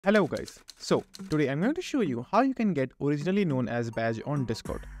Hello guys, so today I'm going to show you how you can get originally known as badge on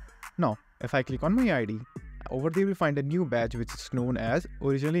Discord. Now, if I click on my ID, over there you'll find a new badge which is known as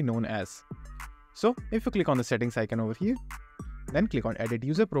originally known as. So if you click on the settings icon over here, then click on edit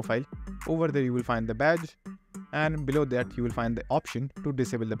user profile, over there you will find the badge and below that you will find the option to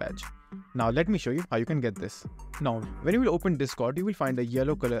disable the badge. Now let me show you how you can get this. Now when you will open Discord, you will find a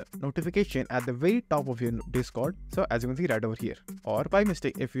yellow color notification at the very top of your Discord. So as you can see right over here, or by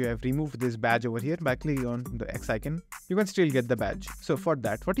mistake if you have removed this badge over here by clicking on the X icon, you can still get the badge. So for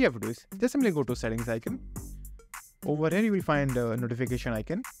that what you have to do is just simply go to settings icon. Over here you will find a notification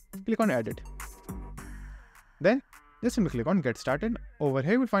icon, click on edit. Then just simply click on get started. Over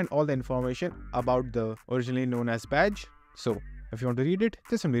here you will find all the information about the originally known as badge. So if you want to read it,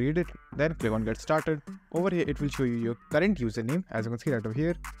 just simply read it, then click on get started. Over here it will show you your current username, as you can see right over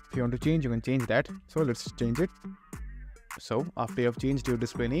here. If you want to change, you can change that. So let's change it. So after you have changed your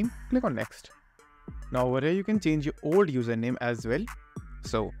display name, click on next. Now over here you can change your old username as well.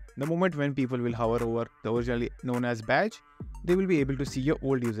 So the moment when people will hover over the originally known as badge, they will be able to see your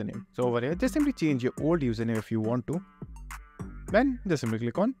old username. So over here just simply change your old username if you want to. Then just simply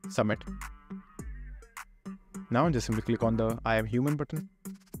click on submit. Now just simply click on the I am human button.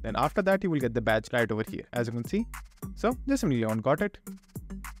 Then after that you will get the badge right over here, as you can see. So just simply click on got it.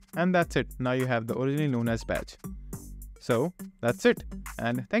 And that's it. Now you have the originally known as badge. So that's it.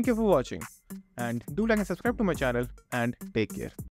 And thank you for watching. And do like and subscribe to my channel and take care.